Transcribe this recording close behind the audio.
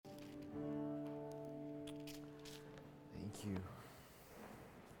you.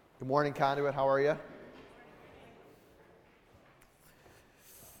 Good morning, Conduit. How are you?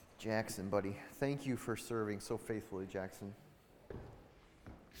 Jackson, buddy. Thank you for serving so faithfully, Jackson.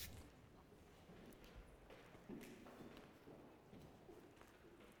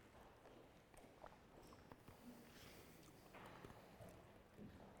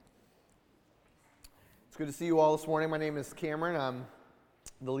 It's good to see you all this morning. My name is Cameron. I'm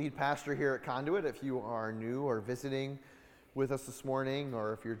the lead pastor here at Conduit. If you are new or visiting with us this morning,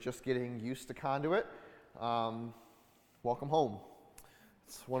 or if you're just getting used to Conduit, welcome home.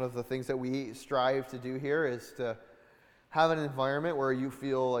 It's one of the things that we strive to do here is to have an environment where you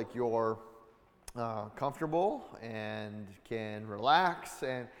feel like you're comfortable and can relax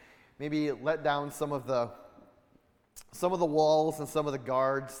and maybe let down some of the walls and some of the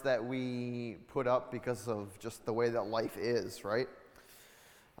guards that we put up because of just the way that life is, right?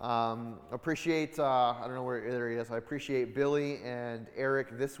 Appreciate, I don't know where there he is, I appreciate Billy and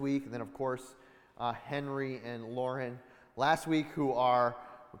Eric this week, and then of course Henry and Lauren last week, who are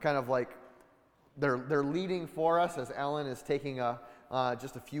kind of like, they're leading for us as Ellen is taking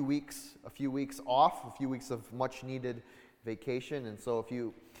just a few weeks off, a few weeks of much needed vacation. And so if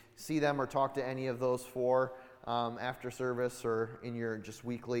you see them or talk to any of those four after service or in your just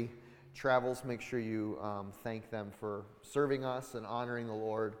weekly travels, make sure you thank them for serving us and honoring the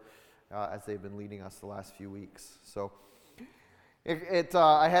Lord as they've been leading us the last few weeks. So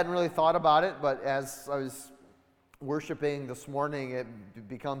I hadn't really thought about it, but as I was worshiping this morning, it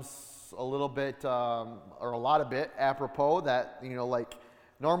becomes a little bit, or a lot of bit, apropos that, like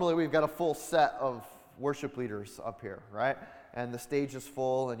normally we've got a full set of worship leaders up here, right? And the stage is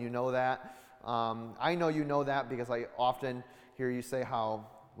full, and you know that. I know you know that because I often hear you say how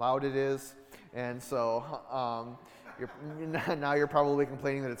loud it is, and so now you're probably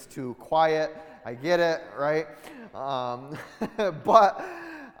complaining that it's too quiet. I get it, right? But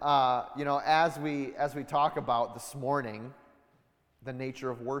as we talk about this morning, the nature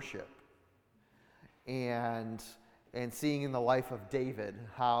of worship, and seeing in the life of David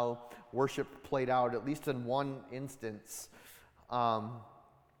how worship played out, at least in one instance,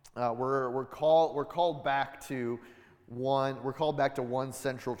 we're called back to one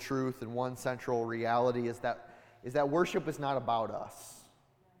central truth, and one central reality is that worship is not about us.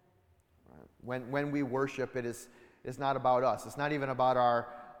 When we worship, it's not about us. It's not even about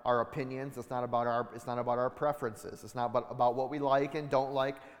our opinions. It's not about our preferences. It's not about what we like and don't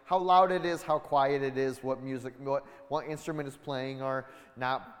like, how loud it is, how quiet it is, what music, what instrument is playing or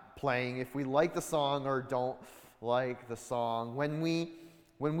not playing, if we like the song or don't like the song. When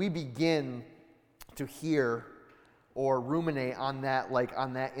we begin to hear or ruminate on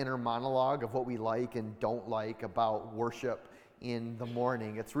that inner monologue of what we like and don't like about worship in the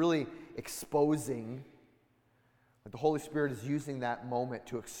morning, it's really exposing. The Holy Spirit is using that moment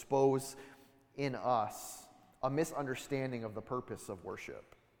to expose in us a misunderstanding of the purpose of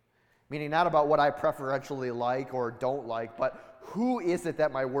worship. Meaning not about what I preferentially like or don't like, but who is it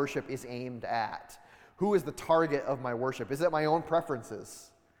that my worship is aimed at? Who is the target of my worship? Is it my own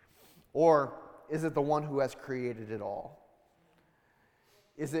preferences? Or is it the one who has created it all?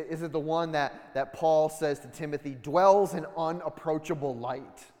 Is it the one that Paul says to Timothy dwells in unapproachable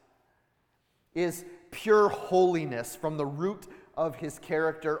light? Is pure holiness from the root of his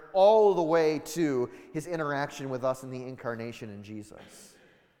character all the way to his interaction with us in the incarnation in Jesus.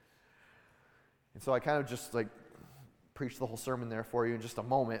 And so I kind of just preach the whole sermon there for you in just a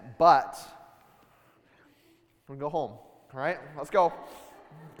moment, but I'm going to go home. All right, let's go.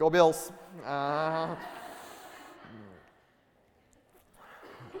 Go Bills.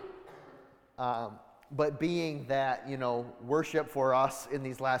 But being that, worship for us in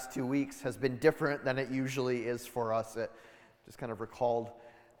these last 2 weeks has been different than it usually is for us, it just kind of recalled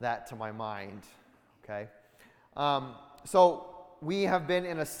that to my mind, okay? So we have been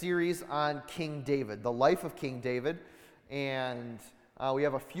in a series on King David, the life of King David, and we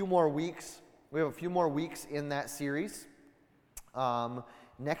have a few more weeks. We have a few more weeks in that series.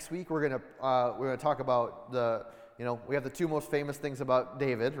 Next week we're gonna talk about we have the two most famous things about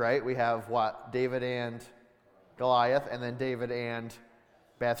David, right? We have what? David and Goliath, and then David and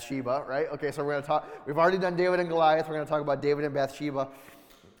Bathsheba, right? Okay, so we're going to talk. We've already done David and Goliath. We're going to talk about David and Bathsheba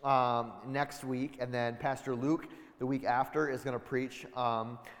next week, and then Pastor Luke the week after is going to preach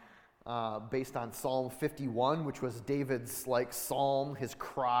based on Psalm 51, which was David's psalm, his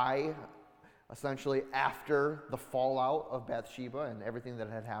cry, essentially after the fallout of Bathsheba and everything that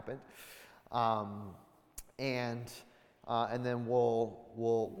had happened. And then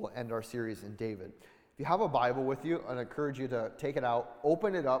we'll end our series in David. If you have a Bible with you, I'd encourage you to take it out,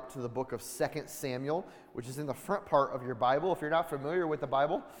 open it up to the book of 2 Samuel, which is in the front part of your Bible. If you're not familiar with the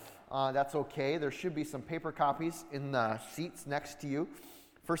Bible, that's okay. There should be some paper copies in the seats next to you.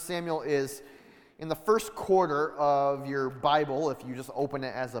 1 Samuel is in the first quarter of your Bible if you just open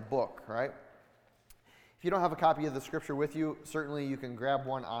it as a book, right? If you don't have a copy of the scripture with you, certainly you can grab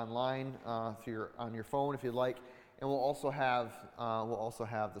one online on your phone if you'd like, and we'll also have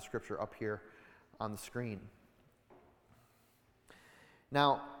the scripture up here on the screen.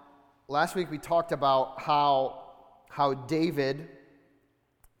 Now, last week we talked about how David,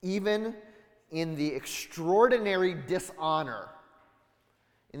 even in the extraordinary dishonor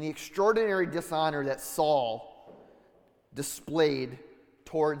that Saul displayed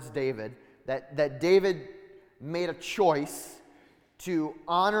towards David, that David made a choice to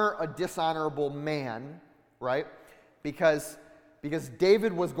honor a dishonorable man, right? Because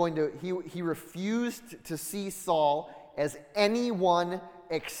David was he refused to see Saul as anyone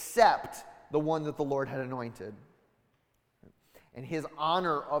except the one that the Lord had anointed. And his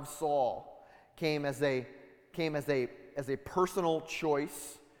honor of Saul came as a personal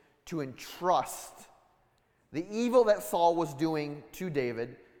choice to entrust the evil that Saul was doing to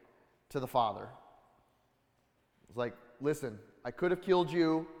David to the Father. It was like, listen, I could have killed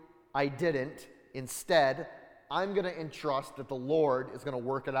you, I didn't. Instead, I'm going to entrust that the Lord is going to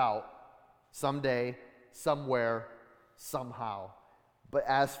work it out someday, somewhere, somehow. But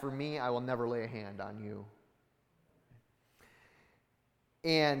as for me, I will never lay a hand on you.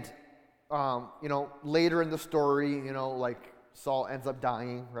 And, later in the story, like Saul ends up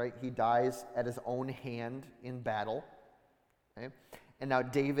dying, right? He dies at his own hand in battle. Okay? And now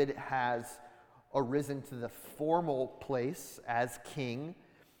David has arisen to the formal place as king,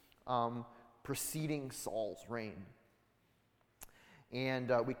 preceding Saul's reign.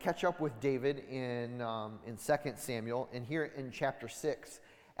 And we catch up with David in 2 Samuel, and here in chapter 6,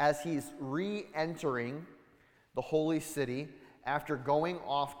 as he's re-entering the holy city after going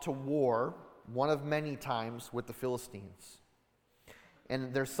off to war one of many times with the Philistines.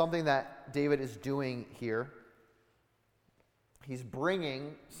 And there's something that David is doing here. He's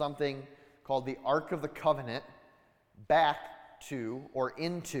bringing something called the Ark of the Covenant back to or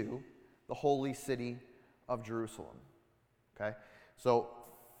into the holy city of Jerusalem. Okay? So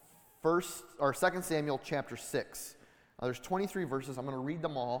 2 Samuel chapter 6. There's 23 verses. I'm going to read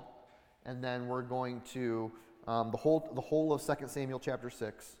them all, and then we're going to the whole of 2 Samuel chapter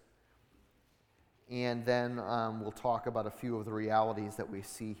 6. And then we'll talk about a few of the realities that we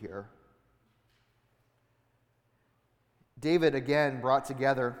see here. David again brought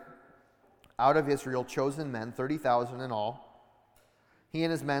together out of Israel chosen men, 30,000 in all. He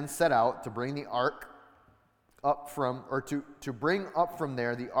and his men set out to bring the ark to bring up from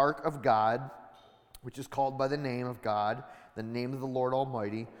there the ark of God, which is called by the name of God, the name of the Lord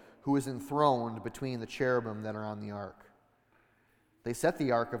Almighty, who is enthroned between the cherubim that are on the ark. They set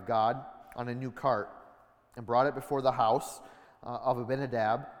the ark of God on a new cart and brought it before the house of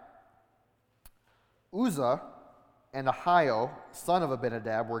Abinadab. Uzzah and Ahio, son of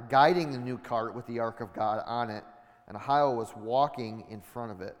Abinadab, were guiding the new cart with the ark of God on it, and Ahio was walking in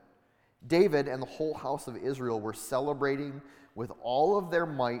front of it. David and the whole house of Israel were celebrating with all of their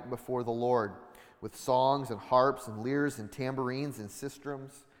might before the Lord, with songs and harps and lyres and tambourines and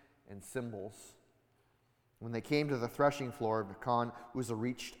sistrums and cymbals. When they came to the threshing floor, Uzzah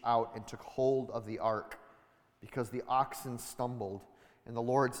reached out and took hold of the ark, because the oxen stumbled, and the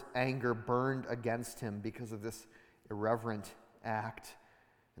Lord's anger burned against him because of this irreverent act.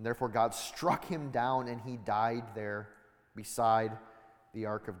 And therefore God struck him down, and he died there beside the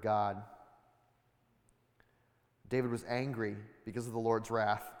ark of God. David was angry because of the Lord's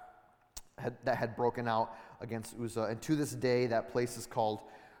wrath that had broken out against Uzzah. And to this day, that place is called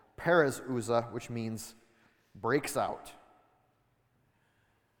Perez Uzzah, which means breaks out.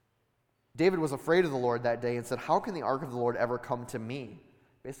 David was afraid of the Lord that day and said, how can the ark of the Lord ever come to me?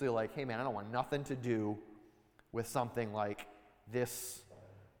 Basically like, hey man, I don't want nothing to do with something like this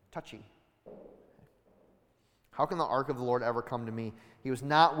touchy. How can the ark of the Lord ever come to me? He was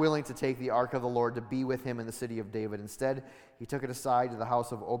not willing to take the ark of the Lord to be with him in the city of David. Instead, he took it aside to the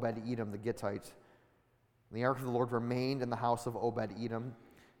house of Obed-Edom the Gittite. And the ark of the Lord remained in the house of Obed-Edom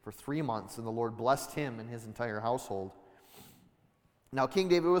for 3 months, and the Lord blessed him and his entire household. Now King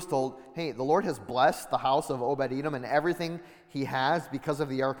David was told, hey, the Lord has blessed the house of Obed-Edom and everything he has because of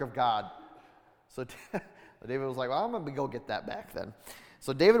the ark of God. So David was like, well, I'm going to go get that back then.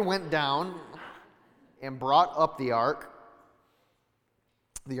 So David went down and brought up the ark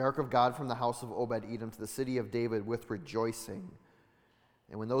of God from the house of Obed-Edom to the city of David with rejoicing.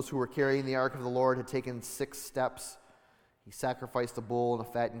 And when those who were carrying the ark of the Lord had taken 6 steps, he sacrificed a bull and a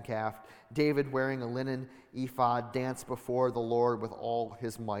fattened calf. David, wearing a linen ephod, danced before the Lord with all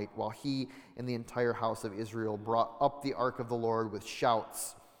his might, while he and the entire house of Israel brought up the ark of the Lord with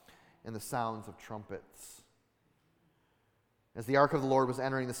shouts and the sounds of trumpets. As the ark of the Lord was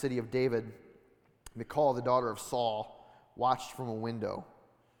entering the city of David, Michal, the daughter of Saul, watched from a window.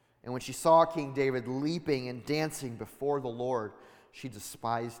 And when she saw King David leaping and dancing before the Lord, she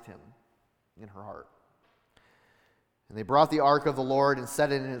despised him in her heart. And they brought the ark of the Lord and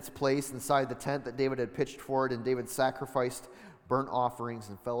set it in its place inside the tent that David had pitched for it, and David sacrificed burnt offerings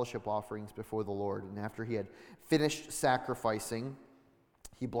and fellowship offerings before the Lord. And after he had finished sacrificing,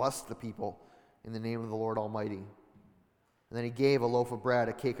 he blessed the people in the name of the Lord Almighty. And then he gave a loaf of bread,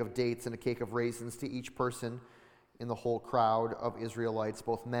 a cake of dates, and a cake of raisins to each person in the whole crowd of Israelites,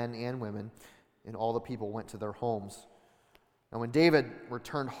 both men and women, and all the people went to their homes. Now when David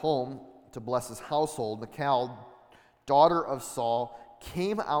returned home to bless his household, Michal, daughter of Saul,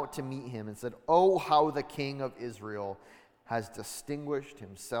 came out to meet him and said, "Oh, how the king of Israel has distinguished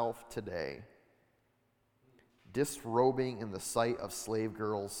himself today, disrobing in the sight of slave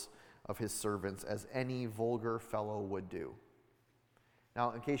girls of his servants, as any vulgar fellow would do."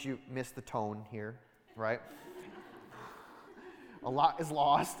 Now, in case you missed the tone here, right? A lot is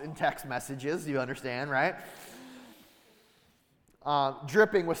lost in text messages, you understand, right?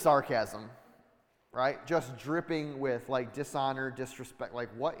 Dripping with sarcasm, right? Just dripping with like dishonor, disrespect. Like,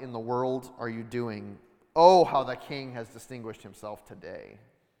 what in the world are you doing? Oh, how the king has distinguished himself today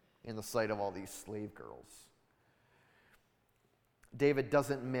in the sight of all these slave girls. David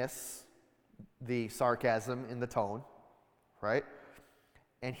doesn't miss the sarcasm in the tone, right?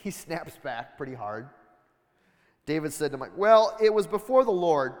 And he snaps back pretty hard. David said to him, "Well, it was before the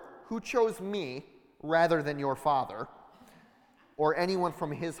Lord who chose me rather than your father or anyone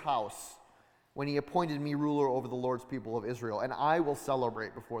from his house when he appointed me ruler over the Lord's people of Israel, and I will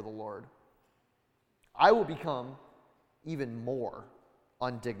celebrate before the Lord. I will become even more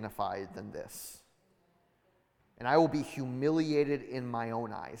undignified than this, and I will be humiliated in my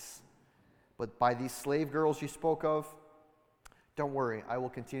own eyes. But by these slave girls you spoke of, don't worry, I will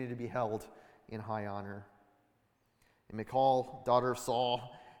continue to be held in high honor." And Michal, daughter of Saul,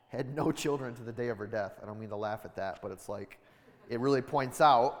 had no children to the day of her death. I don't mean to laugh at that, but it's like, it really points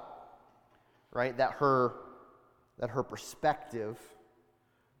out, right, that her perspective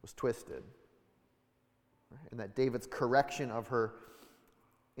was twisted. Right? And that David's correction of her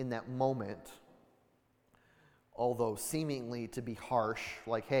in that moment, although seemingly to be harsh,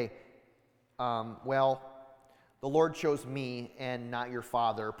 like, hey, well, the Lord chose me and not your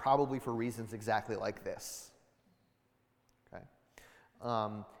father, probably for reasons exactly like this.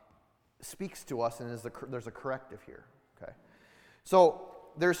 Okay, speaks to us, and there's a corrective here. Okay, so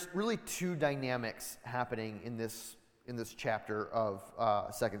there's really 2 dynamics happening in this chapter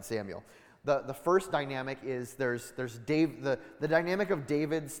of 2 Samuel. The first dynamic is there's the dynamic of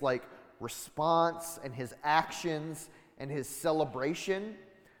David's like response and his actions and his celebration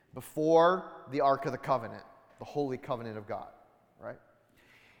before the Ark of the Covenant, the Holy Covenant of God, right?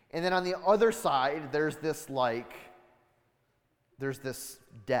 And then on the other side, there's this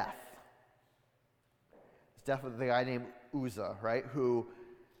death. It's death of the guy named Uzzah, right? Who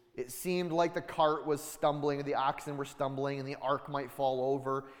it seemed like the cart was stumbling, the oxen were stumbling, and the ark might fall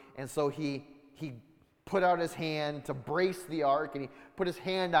over. And so he put out his hand to brace the ark, and he put his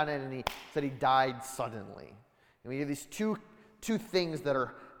hand on it, and he said he died suddenly. And we have these two things that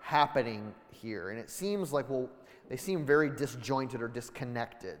are happening here, and it seems like, well, they seem very disjointed or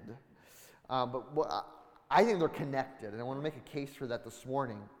disconnected. But I think they're connected, and I want to make a case for that this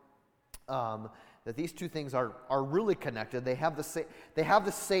morning. That these 2 things are really connected. They have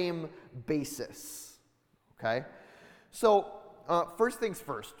the same basis. Okay, so first things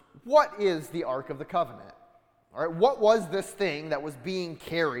first. What is the Ark of the Covenant? All right, what was this thing that was being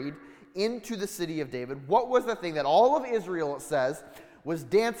carried into the city of David? What was the thing that all of Israel, it says, was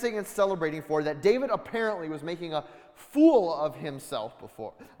dancing and celebrating for? That David apparently was making a fool of himself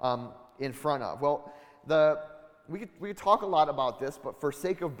before, in front of. Well, we could talk a lot about this, but for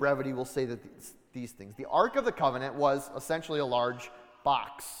sake of brevity, we'll say that these things. The Ark of the Covenant was essentially a large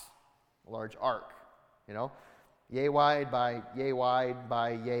box, a large ark, yay wide by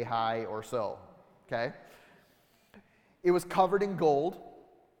yay high or so, okay? It was covered in gold.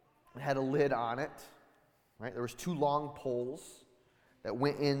 It had a lid on it, right? There was 2 long poles that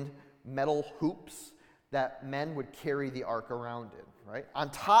went in metal hoops that men would carry the ark around in, right? On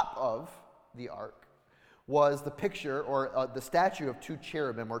top of the ark was the picture or the statue of 2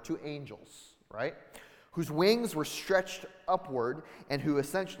 cherubim or 2 angels, right? whose wings were stretched upward and who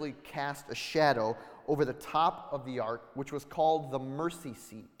essentially cast a shadow over the top of the ark, which was called the mercy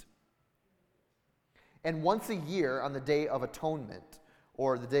seat. And once a year on the Day of Atonement,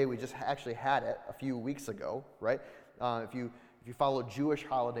 or the day we just actually had it a few weeks ago, right? If you follow Jewish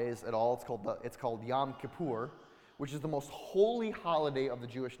holidays at all, it's called Yom Kippur, which is the most holy holiday of the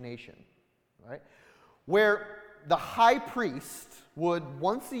Jewish nation, right? Where the high priest would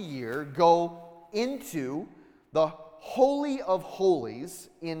once a year go into the Holy of Holies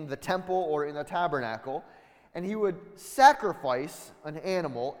in the temple or in the tabernacle, and he would sacrifice an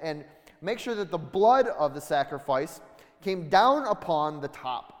animal and make sure that the blood of the sacrifice came down upon the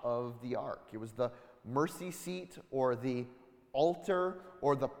top of the ark. It was the mercy seat or the altar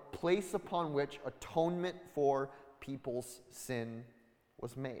or the place upon which atonement for people's sin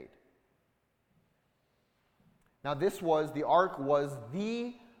was made. Now the ark was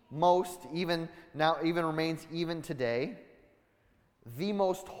the most, even remains even today, the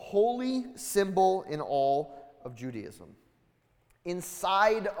most holy symbol in all of Judaism.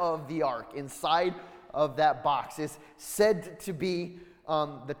 Inside of the ark, inside of that box, is said to be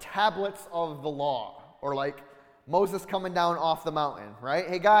the tablets of the law, or like Moses coming down off the mountain, right?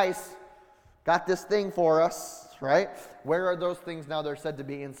 Hey guys, got this thing for us, right? Where are those things now? They're said to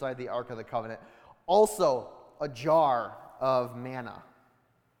be inside the Ark of the Covenant. Also, a jar of manna,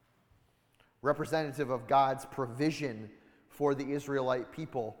 representative of God's provision for the Israelite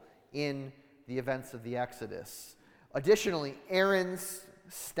people in the events of the Exodus. Additionally, Aaron's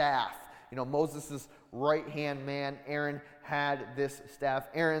staff. Moses' right-hand man, Aaron, had this staff.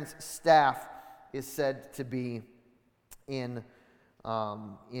 Aaron's staff is said to be in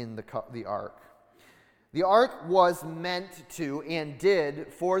the ark. The ark was meant to, and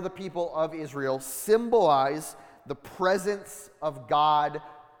did, for the people of Israel, symbolize the presence of God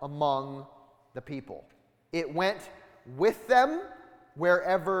among the people. It went with them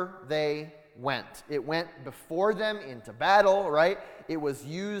wherever they went. It went before them into battle, right? It was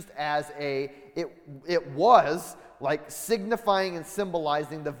used as it was like signifying and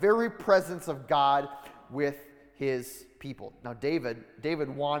symbolizing the very presence of God with his people. Now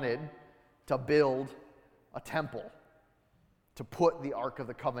David wanted to build a temple to put the Ark of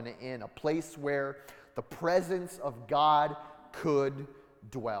the Covenant in, a place where the presence of God could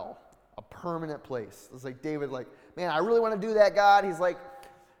dwell, a permanent place. It's like David, man, I really want to do that, God. He's like,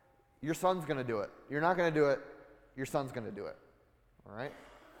 your son's going to do it. You're not going to do it. Your son's going to do it. All right?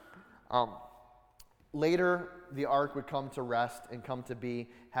 Later, the ark would come to rest and come to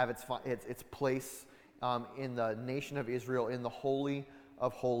have its place in the nation of Israel, in the Holy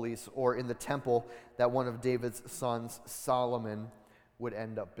of Holies, or in the temple that one of David's sons, Solomon, would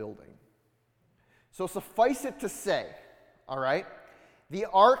end up building. So suffice it to say, all right, the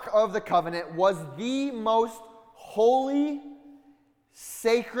Ark of the Covenant was the most holy,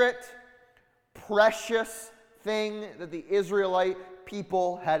 sacred, precious thing that the Israelite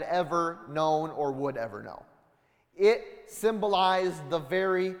people had ever known or would ever know. It symbolized the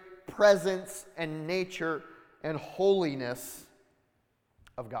very presence and nature and holiness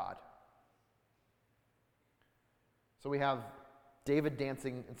of God. So we have David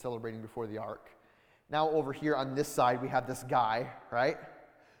dancing and celebrating before the ark. Now over here on this side, we have this guy, right,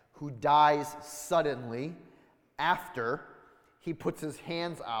 who dies suddenly after he puts his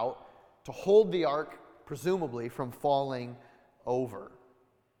hands out to hold the ark, presumably from falling over.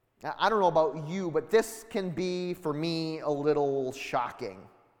 Now, I don't know about you, but this can be, for me, a little shocking.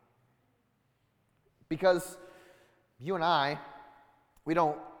 Because you and I, we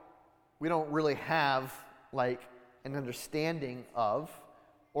don't really have an understanding of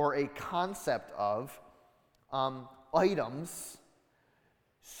or a concept of items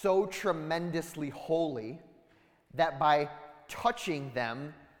so tremendously holy that by touching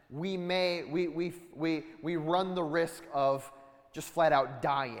them we run the risk of just flat out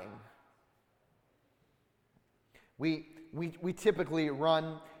dying. We typically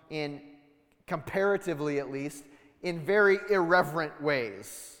run in, comparatively at least, in very irreverent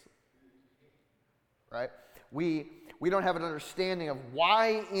ways, right? We don't have an understanding of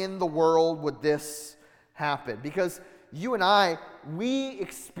why in the world would this happen. Because you and I, we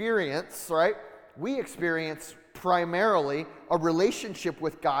experience primarily a relationship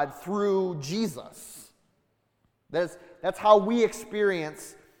with God through Jesus. That's how we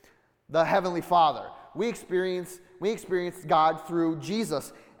experience the Heavenly Father. We experience God through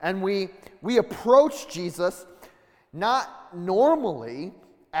Jesus. And we approach Jesus not normally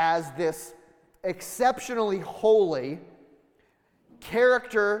as this exceptionally holy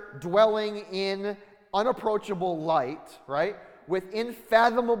character dwelling in unapproachable light, right? with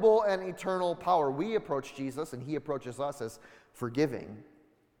unfathomable and eternal power. We approach Jesus, and he approaches us as forgiving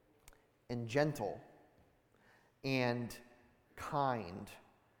and gentle and kind,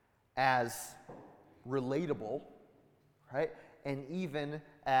 as relatable, right? And even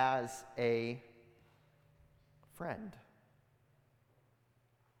as a friend.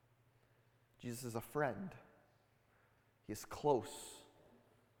 Jesus is a friend. He is close.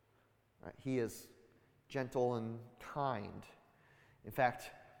 Right? He is gentle and kind. In fact,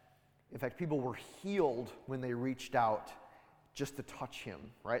 people were healed when they reached out just to touch him,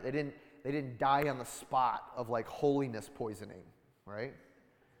 right? They didn't die on the spot of like holiness poisoning, right?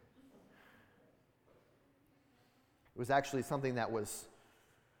 It was actually something that was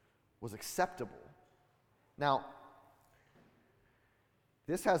acceptable. Now,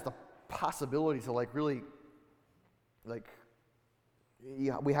 this has the possibility to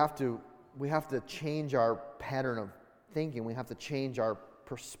we have to change our pattern of thinking. We have to change our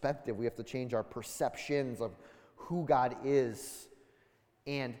perspective. We have to change our perceptions of who God is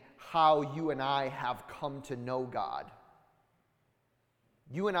and how you and I have come to know God.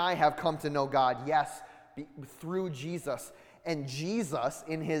 You and I have come to know God, yes, through Jesus. And Jesus,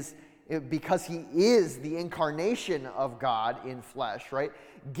 because he is the incarnation of God in flesh, right,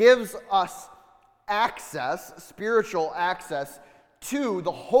 gives us access, spiritual access, to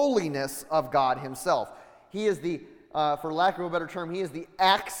the holiness of God himself. He is for lack of a better term, he is the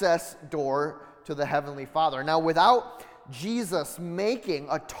access door to the Heavenly Father. Now, without Jesus making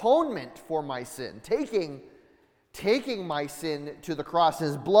atonement for my sin, taking my sin to the cross,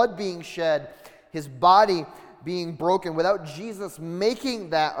 his blood being shed, his body being broken, without Jesus making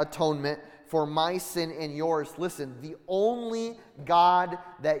that atonement for my sin and yours, listen, the only God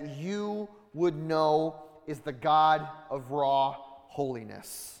that you would know is the God of raw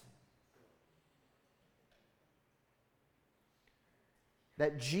holiness.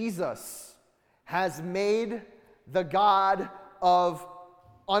 That Jesus has made the God of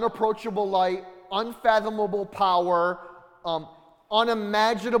unapproachable light, unfathomable power,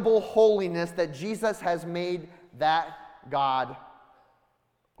 unimaginable holiness, that Jesus has made that God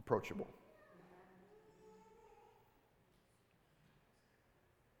approachable.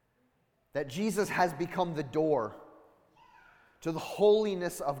 That Jesus has become the door to the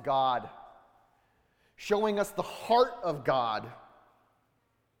holiness of God, showing us the heart of God.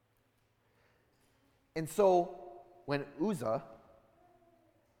 And so, when Uzzah,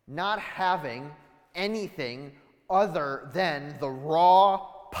 not having anything other than the raw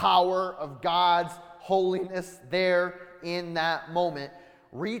power of God's holiness there in that moment,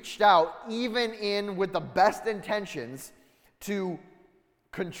 reached out, even in with the best intentions, to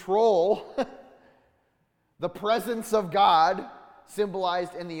control the presence of God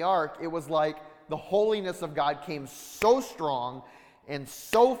symbolized in the ark, it was like the holiness of God came so strong and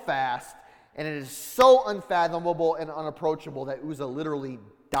so fast, and it is so unfathomable and unapproachable that Uzzah literally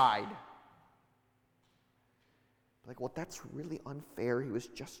died. Like, well, that's really unfair. He was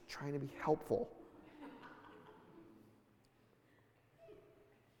just trying to be helpful.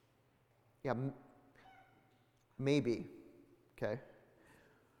 Yeah, maybe, okay?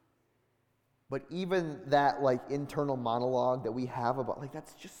 But even that, like, internal monologue that we have about, like,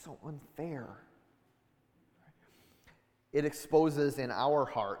 that's just so unfair. It exposes in our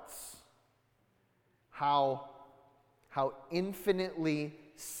hearts how infinitely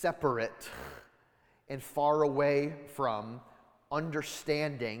separate and far away from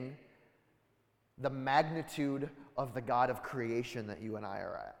understanding the magnitude of the God of creation that you and I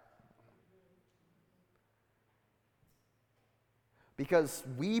are at. Because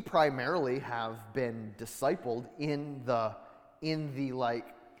we primarily have been discipled in the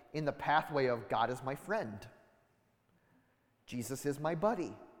pathway of God is my friend. Jesus is my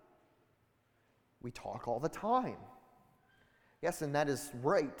buddy. We talk all the time. Yes, and that is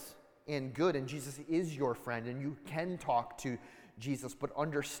right and good, and Jesus is your friend, and you can talk to Jesus, but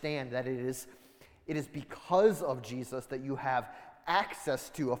understand that it is because of Jesus that you have access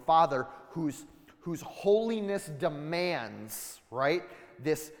to a Father whose holiness demands, right,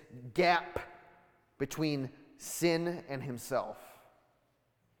 this gap between sin and himself.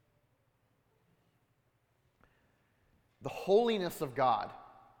 The holiness of God,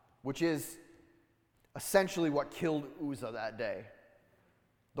 which is essentially what killed Uzzah that day.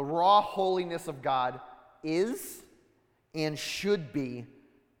 The raw holiness of God is and should be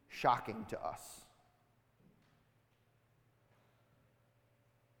shocking to us.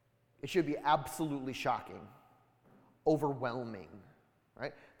 It should be absolutely shocking, overwhelming,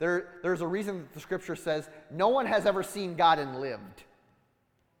 right? There's a reason that the scripture says no one has ever seen God and lived.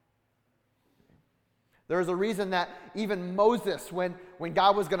 There's a reason that even Moses, when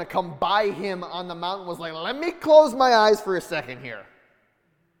God was going to come by him on the mountain, was like, let me close my eyes for a second here.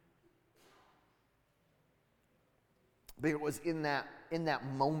 But it was in that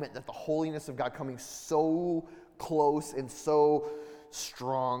moment that the holiness of God coming so close and so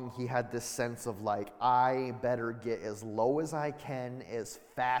strong, he had this sense of like, I better get as low as I can, as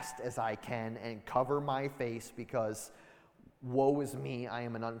fast as I can, and cover my face, because woe is me, I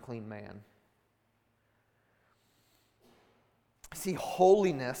am an unclean man. See,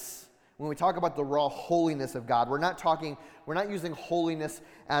 holiness, when we talk about the raw holiness of God, we're not using holiness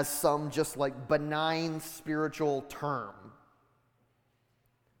as some just like benign spiritual term.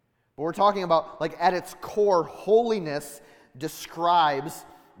 But we're talking about, like, at its core, holiness describes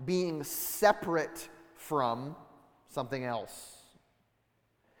being separate from something else.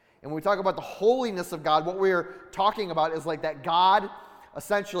 And when we talk about the holiness of God, what we're talking about is like that God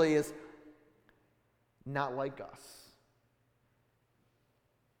essentially is not like us.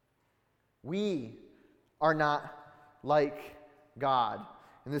 We are not like God.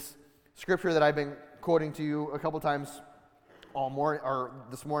 In this scripture that I've been quoting to you a couple times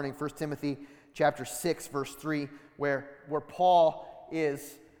this morning, 1 Timothy chapter 6, verse 3, where Paul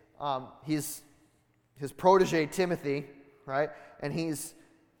is, his protege Timothy, right? And he's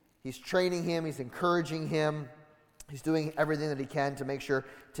training him, he's encouraging him, he's doing everything that he can to make sure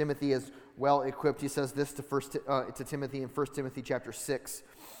Timothy is well equipped. He says this to Timothy in 1 Timothy chapter 6,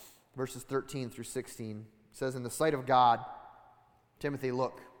 verses 13 through 16. It says, in the sight of God, Timothy,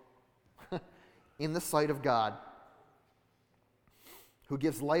 look, in the sight of God, who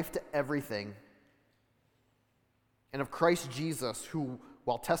gives life to everything, and of Christ Jesus, who,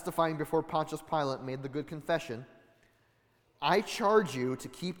 while testifying before Pontius Pilate, made the good confession, I charge you to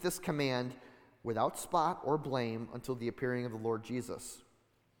keep this command without spot or blame until the appearing of the Lord Jesus,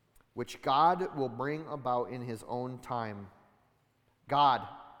 which God will bring about in his own time. God,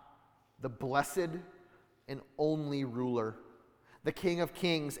 the blessed and only ruler, the King of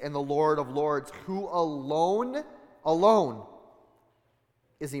kings and the Lord of lords, who alone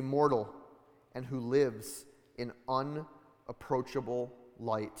is immortal and who lives in unapproachable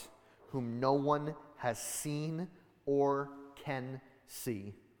light, whom no one has seen or can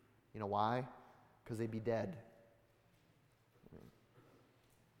see. You know why? Because they'd be dead.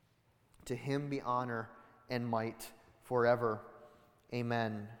 To him be honor and might forever.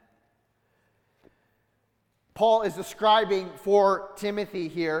 Amen. Paul is describing for Timothy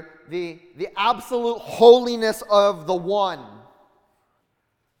here the absolute holiness of the one.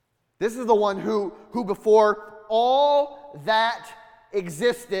 This is the one who before all that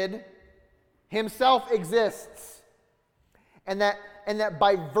existed, himself exists. And that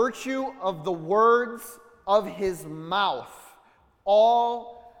by virtue of the words of his mouth,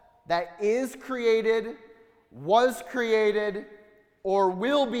 all that is created, was created, or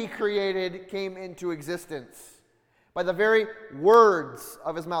will be created came into existence. By the very words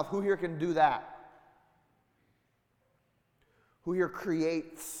of his mouth. Who here can do that? Who here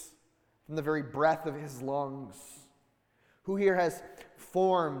creates from the very breath of his lungs? Who here has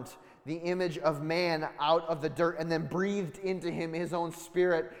formed the image of man out of the dirt and then breathed into him his own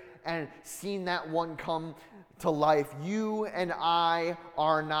spirit and seen that one come to life? You and I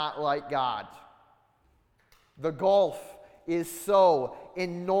are not like God. The gulf is so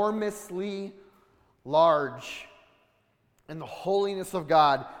enormously large, and the holiness of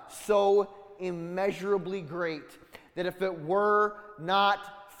God so immeasurably great that if it were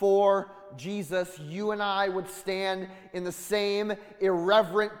not for Jesus, you and I would stand in the same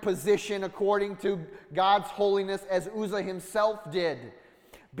irreverent position according to God's holiness as Uzzah himself did,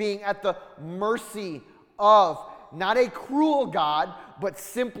 being at the mercy of not a cruel God, but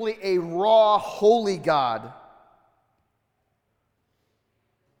simply a raw, holy God.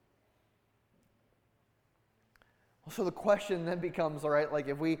 So the question then becomes, all right, like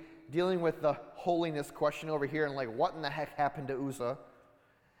if we dealing with the holiness question over here and like what in the heck happened to Uzzah?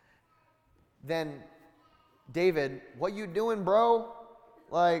 Then David, what you doing, bro?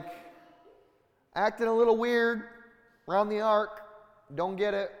 Like acting a little weird around the ark. Don't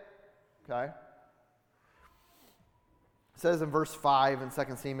get it. Okay. It says in verse 5 in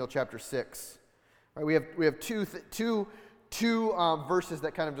 2 Samuel chapter 6. Right, we have two verses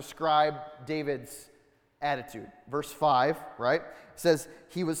that kind of describe David's attitude. Verse 5, right? Says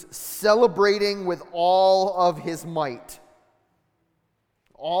he was celebrating with all of his might.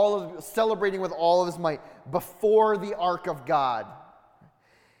 Celebrating with all of his might before the ark of God.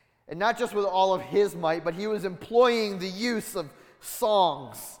 And not just with all of his might, but he was employing the use of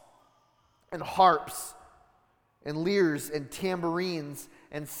songs and harps and lyres and tambourines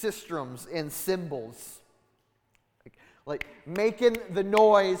and sistrums and cymbals. Like making the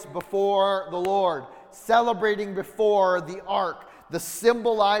noise before the Lord, celebrating before the ark, the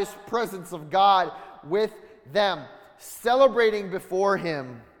symbolized presence of God with them, celebrating before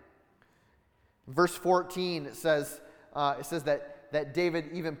him. Verse 14, it says that David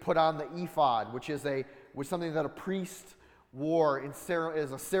even put on the ephod, which was something that a priest wore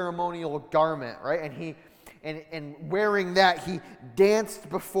as a ceremonial garment, right? And wearing that, he danced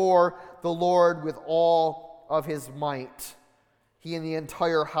before the Lord with all of his might. He and the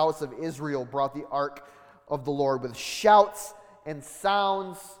entire house of Israel brought the ark of the Lord with shouts and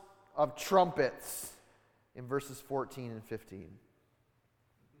sounds of trumpets in verses 14 and 15.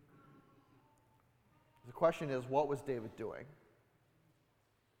 The question is, what was David doing?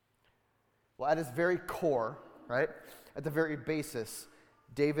 Well, at his very core, right, at the very basis,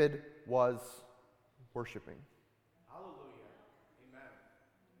 David was worshiping. Hallelujah. Amen.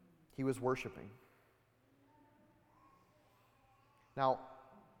 He was worshiping. Now,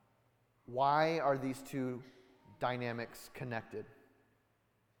 why are these two dynamics connected?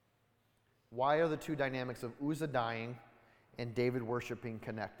 Why are the two dynamics of Uzzah dying and David worshiping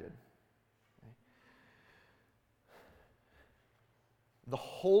connected? The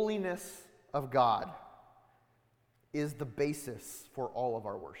holiness of God is the basis for all of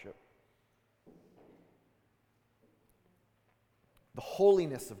our worship. The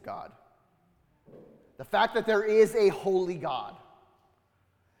holiness of God. The fact that there is a holy God.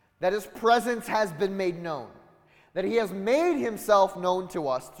 That his presence has been made known. That he has made himself known to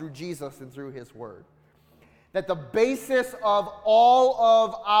us through Jesus and through his word. That the basis of all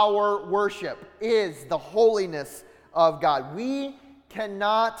of our worship is the holiness of God. We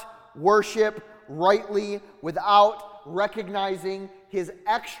cannot worship rightly without recognizing his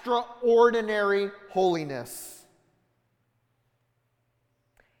extraordinary holiness.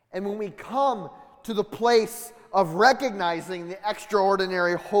 And when we come to the place of recognizing the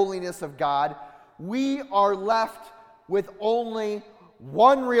extraordinary holiness of God, we are left with only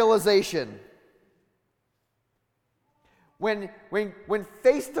one realization. When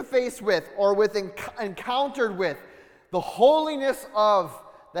face to face with or encountered with the holiness of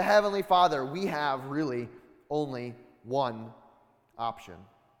the Heavenly Father, we have really only one option.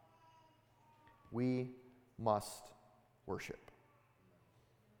 We must worship.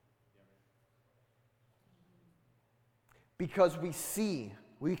 Because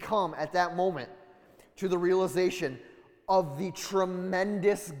we come at that moment to the realization of the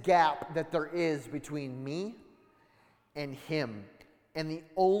tremendous gap that there is between me and him. And the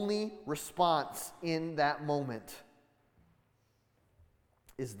only response in that moment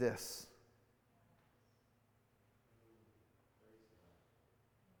is this.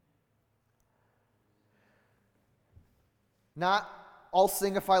 Not, I'll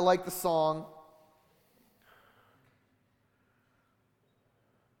sing if I like the song.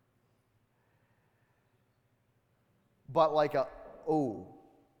 But like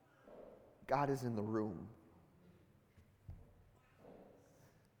God is in the room.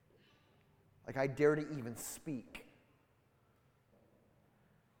 Like I dare to even speak.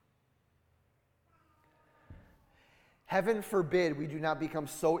 Heaven forbid we do not become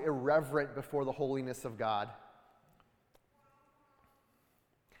so irreverent before the holiness of God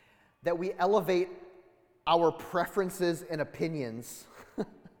that we elevate our preferences and opinions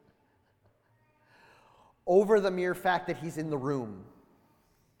over the mere fact that he's in the room.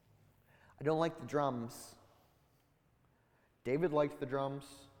 I don't like the drums. David liked the drums.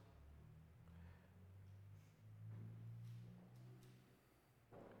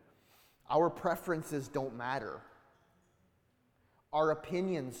 Our preferences don't matter. Our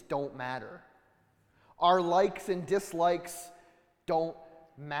opinions don't matter. Our likes and dislikes don't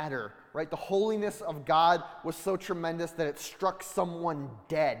matter, right? The holiness of God was so tremendous that it struck someone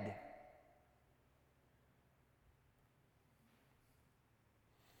dead.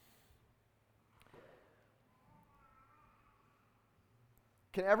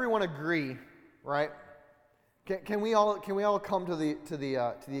 Can everyone agree, right? Can we all come to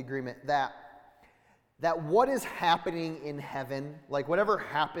the agreement that what is happening in heaven, like whatever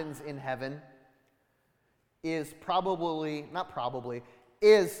happens in heaven, is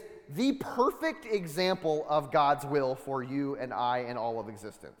is the perfect example of God's will for you and I and all of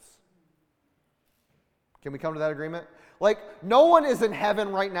existence? Can we come to that agreement? Like, no one is in heaven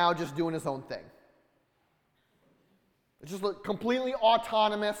right now just doing his own thing. It's just completely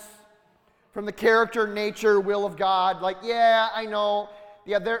autonomous from the character, nature, will of God. Like, yeah, I know.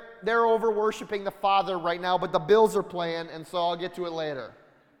 Yeah, they're over worshiping the Father right now, but the Bills are playing, and so I'll get to it later.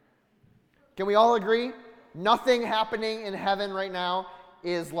 Can we all agree? Nothing happening in heaven right now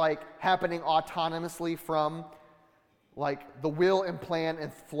is like happening autonomously from like the will and plan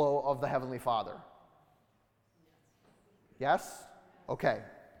and flow of the Heavenly Father? Yes? Okay.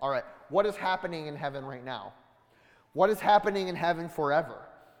 All right. What is happening in heaven right now? What is happening in heaven forever?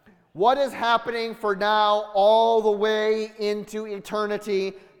 What is happening for now all the way into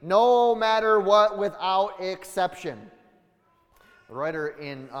eternity, no matter what, without exception? The writer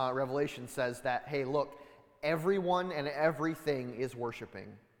in Revelation says that, hey, look, everyone and everything is worshiping.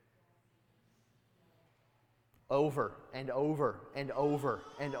 Over and over and over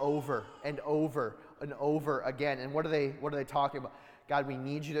and over and over and over again. And what are they talking about? God, we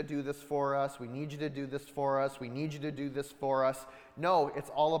need you to do this for us. We need you to do this for us. We need you to do this for us. No, it's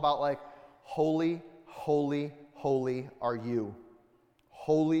all about like, holy, holy, holy are you.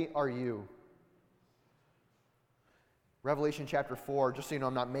 Holy are you. Revelation chapter 4, just so you know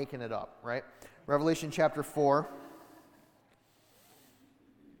I'm not making it up, right? Revelation chapter 4.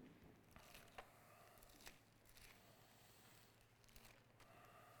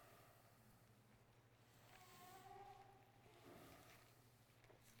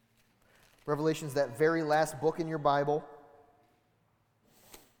 Revelation's that very last book in your Bible.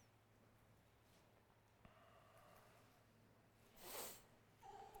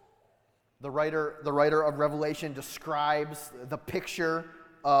 The writer of Revelation describes the picture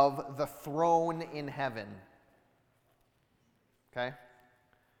of the throne in heaven. Okay?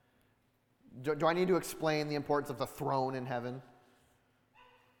 Do I need to explain the importance of the throne in heaven?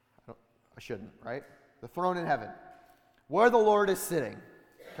 I shouldn't, right? The throne in heaven. Where the Lord is sitting.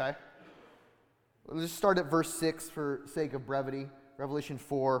 Okay? Let's just start at verse 6 for sake of brevity. Revelation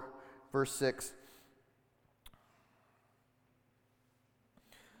 4, verse 6.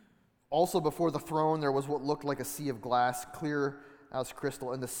 Also before the throne there was what looked like a sea of glass, clear as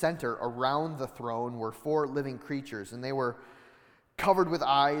crystal. In the center, around the throne, were 4 living creatures, and they were covered with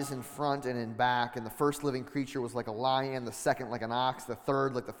eyes in front and in back. And the first living creature was like a lion, the second like an ox, the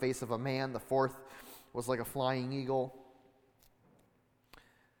third like the face of a man, the fourth was like a flying eagle.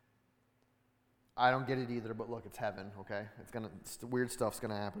 I don't get it either, but look, it's heaven, okay? Weird stuff's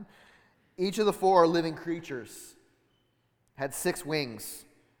gonna happen. Each of the 4 living creatures had 6 wings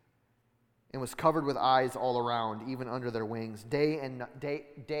and was covered with eyes all around, even under their wings, day and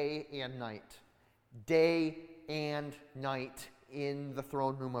night. Day and night in the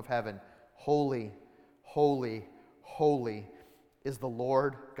throne room of heaven. Holy, holy, holy is the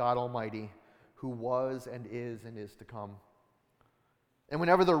Lord God Almighty, who was and is to come. And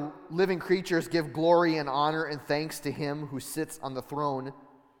whenever the living creatures give glory and honor and thanks to him who sits on the throne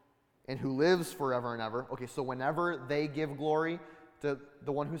and who lives forever and ever. Okay, so whenever they give glory to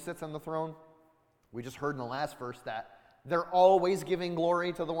the one who sits on the throne, we just heard in the last verse that they're always giving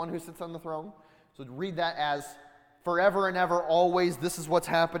glory to the one who sits on the throne. So read that as forever and ever, always, this is what's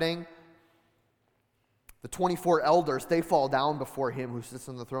happening. The 24 elders, they fall down before him who sits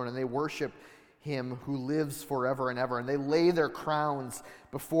on the throne and they worship him who lives forever and ever. And they lay their crowns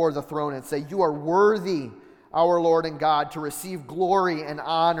before the throne and say, "You are worthy, our Lord and God, to receive glory and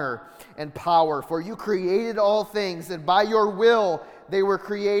honor and power. For you created all things, and by your will they were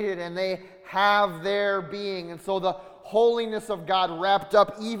created, and they have their being." And so the holiness of God, wrapped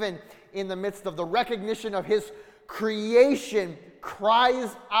up even in the midst of the recognition of his creation,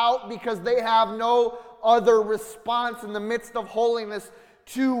 cries out because they have no other response in the midst of holiness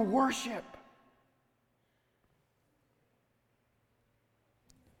to worship.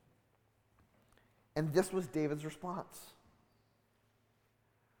 And this was David's response.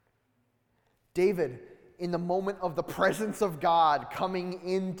 David, in the moment of the presence of God coming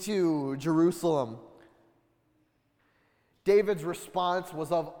into Jerusalem, David's response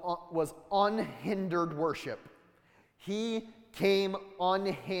was unhindered worship. He came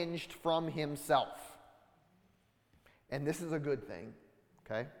unhinged from himself. And this is a good thing,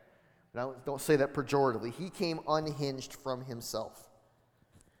 okay? Don't say that pejoratively. He came unhinged from himself.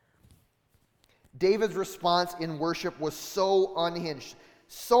 David's response in worship was so unhinged,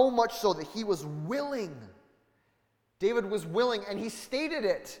 so much so that he was willing. David was willing, and he stated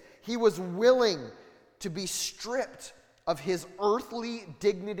it. He was willing to be stripped of his earthly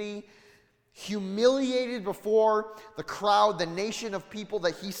dignity, humiliated before the crowd, the nation of people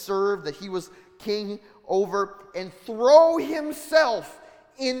that he served, that he was king over, and throw himself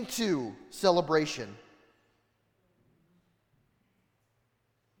into celebration.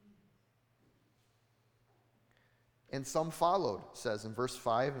 And some followed, says in verse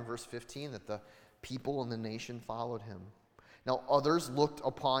 5 and verse 15, that the people and the nation followed him. Now others looked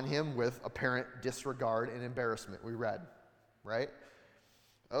upon him with apparent disregard and embarrassment, we read, right?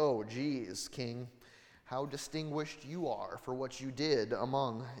 "Oh, geez, king, how distinguished you are for what you did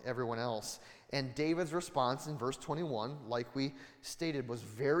among everyone else. And David's response in verse 21, like we stated, was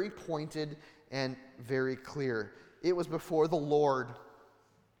very pointed and very clear. It was before the Lord.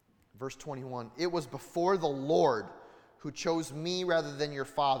 Verse 21, it was before the Lord who chose me rather than your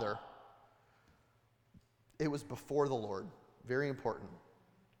father. It was before the Lord. Very important.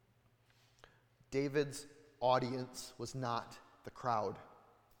 David's audience was not the crowd.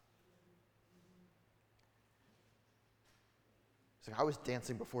 It's like, I was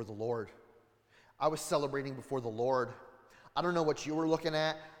dancing before the Lord. I was celebrating before the Lord. I don't know what you were looking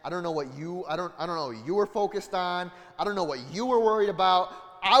at. I don't know what you were focused on. I don't know what you were worried about.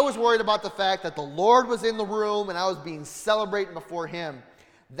 I was worried about the fact that the Lord was in the room and I was being celebrated before him.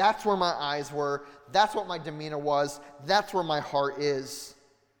 That's where my eyes were. That's what my demeanor was. That's where my heart is.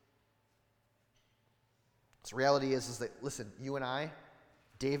 The reality is that, listen, you and I,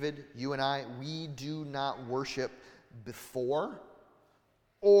 David, you and I, we do not worship before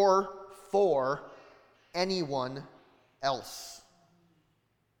or for anyone else.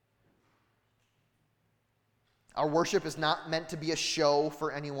 Our worship is not meant to be a show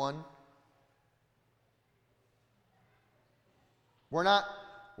for anyone. We're not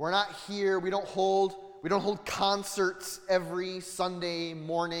here, we don't hold concerts every Sunday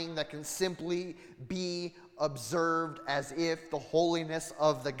morning that can simply be observed as if the holiness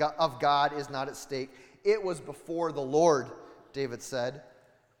of God is not at stake. It was before the Lord, David said.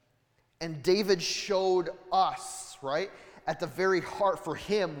 And David showed us, right, at the very heart for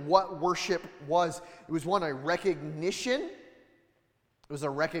him what worship was. It was a recognition. It was a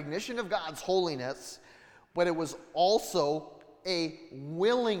recognition of God's holiness, but it was also a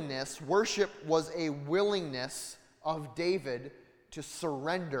willingness. Worship was a willingness of David to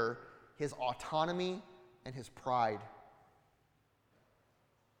surrender his autonomy and his pride.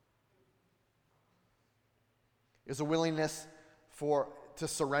 It was a willingness to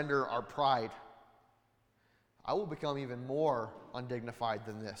surrender our pride. I will become even more undignified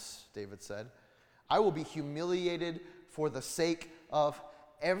than this, David said. I will be humiliated for the sake of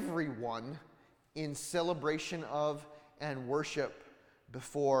everyone in celebration of and worship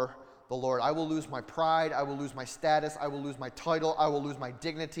before the Lord. I will lose my pride. I will lose my status. I will lose my title. I will lose my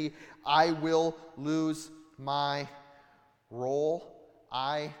dignity. I will lose my role.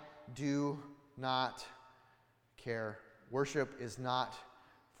 I do not care. Worship is not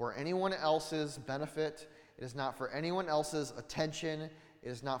for anyone else's benefit. It is not for anyone else's attention. It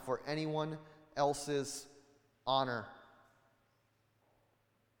is not for anyone else's honor.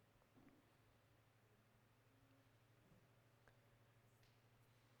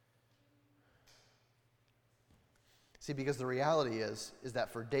 See, because the reality is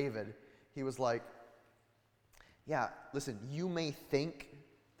that for David, he was like, yeah, listen, you may think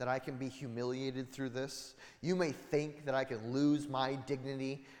that I can be humiliated through this. You may think that I can lose my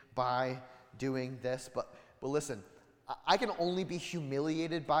dignity by doing this, but listen, I can only be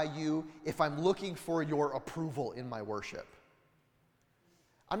humiliated by you if I'm looking for your approval in my worship.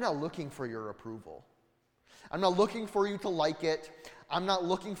 I'm not looking for your approval. I'm not looking for you to like it. I'm not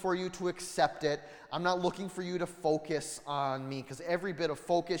looking for you to accept it. I'm not looking for you to focus on me, because every bit of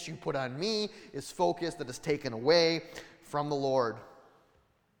focus you put on me is focus that is taken away from the Lord.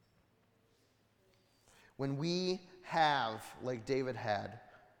 When we have, like David had,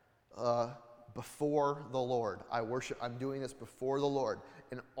 before the Lord, I'm doing this before the Lord,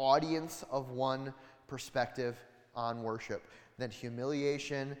 an audience of one perspective on worship, then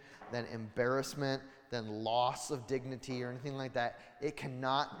humiliation, then embarrassment, then loss of dignity or anything like that, it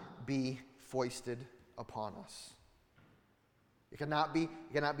cannot be foisted upon us. It cannot be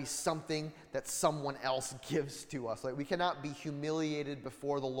something that someone else gives to us. Like, we cannot be humiliated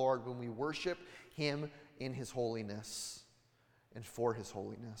before the Lord when we worship him in his holiness and for his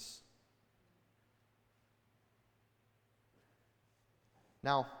holiness.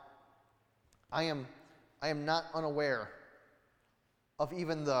 Now, I am not unaware of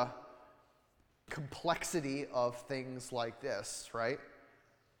even the complexity of things like this, right?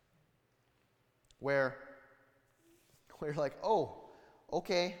 Where you're like, oh,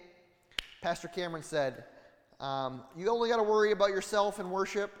 okay, Pastor Cameron said, you only got to worry about yourself in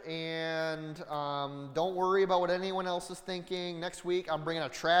worship, and don't worry about what anyone else is thinking. Next week, I'm bringing a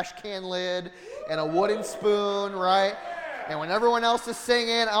trash can lid and a wooden spoon, right? And when everyone else is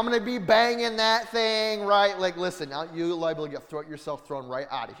singing, I'm going to be banging that thing, right? Like, listen, now you're liable to get yourself thrown right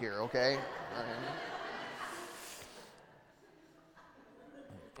out of here, okay?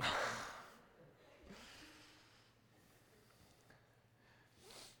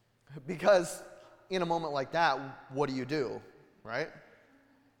 Because in a moment like that, what do you do, right?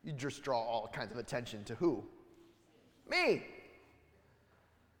 You just draw all kinds of attention to who? Me.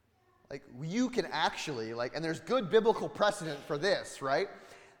 Like, you can actually, and there's good biblical precedent for this, right?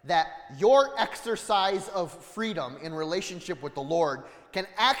 That your exercise of freedom in relationship with the Lord can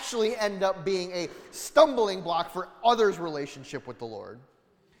actually end up being a stumbling block for others' relationship with the Lord.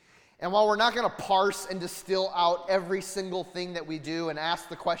 And while we're not going to parse and distill out every single thing that we do and ask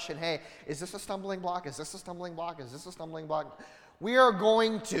the question, hey, is this a stumbling block? Is this a stumbling block? Is this a stumbling block? We are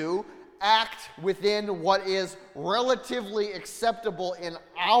going to act within what is relatively acceptable in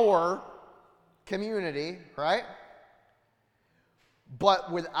our community, right?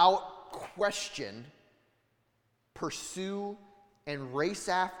 But without question, pursue and race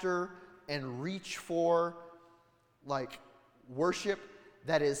after and reach for worship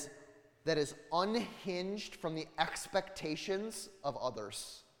that is unhinged from the expectations of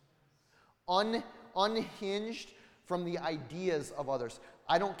others. Unhinged from the ideas of others.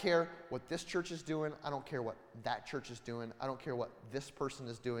 I don't care what this church is doing. I don't care what that church is doing. I don't care what this person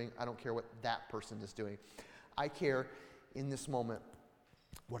is doing. I don't care what that person is doing. I care in this moment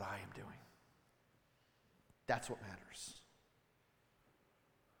what I am doing. That's what matters.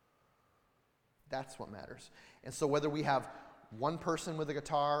 That's what matters. And so whether we have one person with a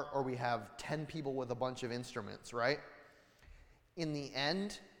guitar or we have 10 people with a bunch of instruments, right? In the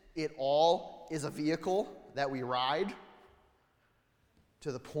end, it all is a vehicle that we ride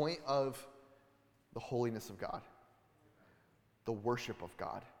to the point of the holiness of God, the worship of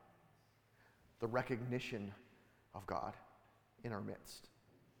God, the recognition of God in our midst.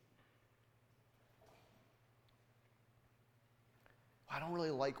 I don't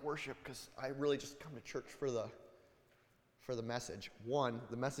really like worship because I really just come to church for the message. One,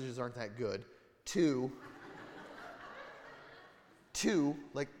 the messages aren't that good. Two,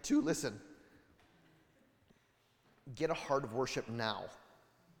 listen. Get a heart of worship now.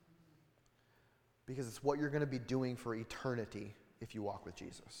 Because it's what you're going to be doing for eternity if you walk with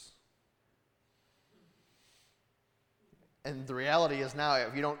Jesus. And the reality is now,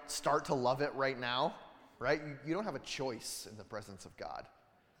 if you don't start to love it right now, right, you don't have a choice in the presence of God.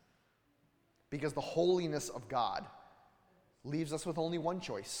 Because the holiness of God leaves us with only one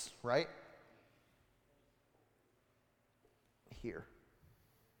choice, right? Here.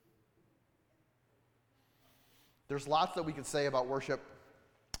 There's lots that we could say about worship.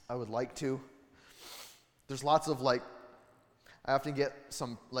 I would like to. There's lots of I often get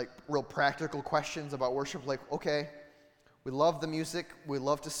some real practical questions about worship, okay, we love the music, we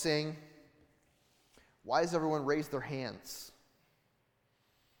love to sing. Why does everyone raise their hands?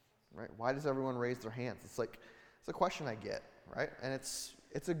 Right? Why does everyone raise their hands? It's a question I get, right? And it's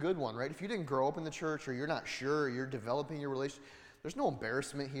a good one, right? If you didn't grow up in the church or you're not sure, or you're developing your relationship, there's no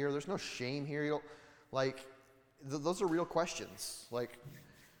embarrassment here, there's no shame here. You don't those are real questions.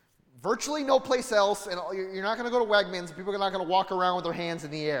 Virtually no place else, and you're not going to go to Wegmans, and people are not going to walk around with their hands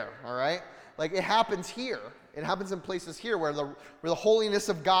in the air, all right? It happens here. It happens in places here where the holiness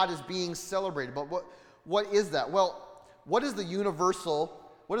of God is being celebrated. But what is that? Well, what is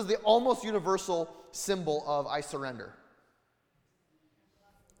the almost universal symbol of I surrender?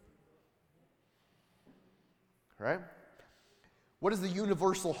 Right? What is the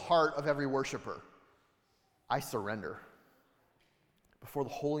universal heart of every worshiper? I surrender. Before the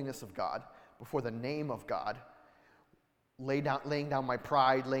holiness of God, before the name of God, laying down my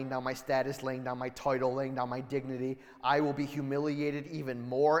pride, laying down my status, laying down my title, laying down my dignity. I will be humiliated even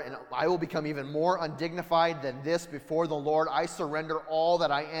more, and I will become even more undignified than this before the Lord. I surrender all that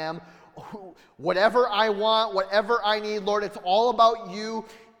I am. Whatever I want, whatever I need, Lord, it's all about you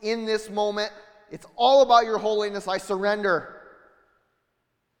in this moment. It's all about your holiness. I surrender.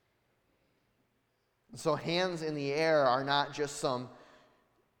 So hands in the air are not just some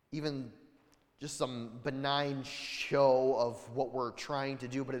benign show of what we're trying to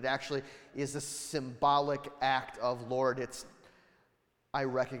do, but it actually is a symbolic act of, Lord, I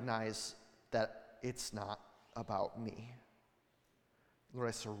recognize that it's not about me. Lord,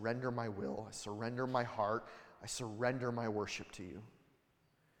 I surrender my will, I surrender my heart, I surrender my worship to you.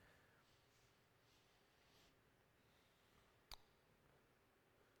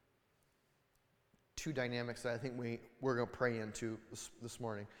 Two dynamics that I think we're going to pray into this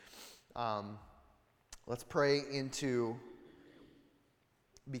morning. Let's pray into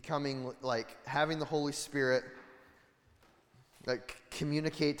becoming having the Holy Spirit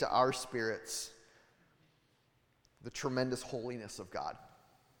communicate to our spirits the tremendous holiness of God.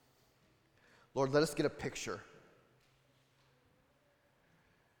 Lord, let us get a picture.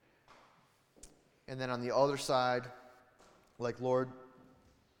 And then on the other side, Lord,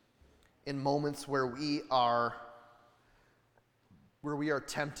 in moments where we are where we are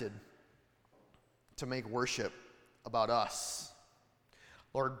tempted to make worship about us,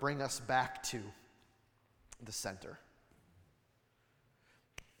 Lord, bring us back to the center.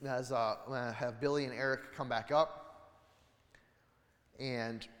 As I'm going to have Billy and Eric come back up,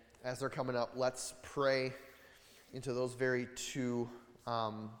 and as they're coming up, let's pray into those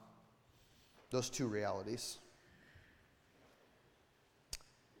two realities.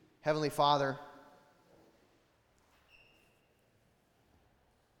 Heavenly Father,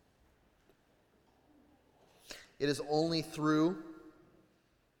 it is only through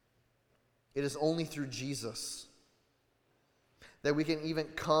Jesus that we can even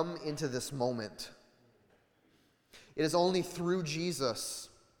come into this moment. It is only through Jesus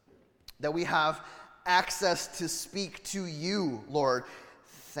that we have access to speak to you, Lord.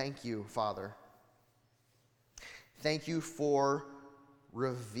 Thank you, Father. Thank you for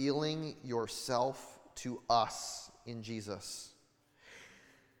revealing yourself to us in Jesus.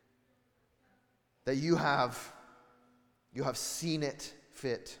 That you have seen it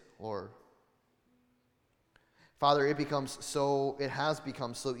fit, Lord. Father, it has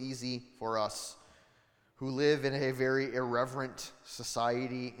become so easy for us who live in a very irreverent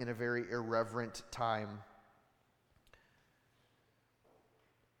society, in a very irreverent time,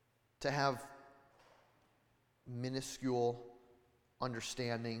 to have minuscule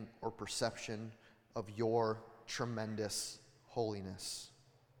understanding or perception of your tremendous holiness.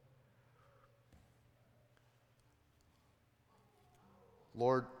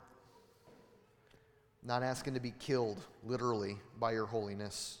 Lord, not asking to be killed literally by your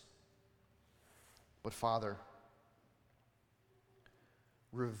holiness, but Father,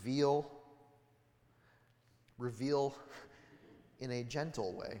 reveal in a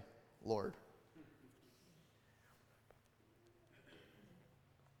gentle way, Lord,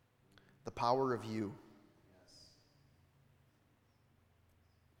 the power of you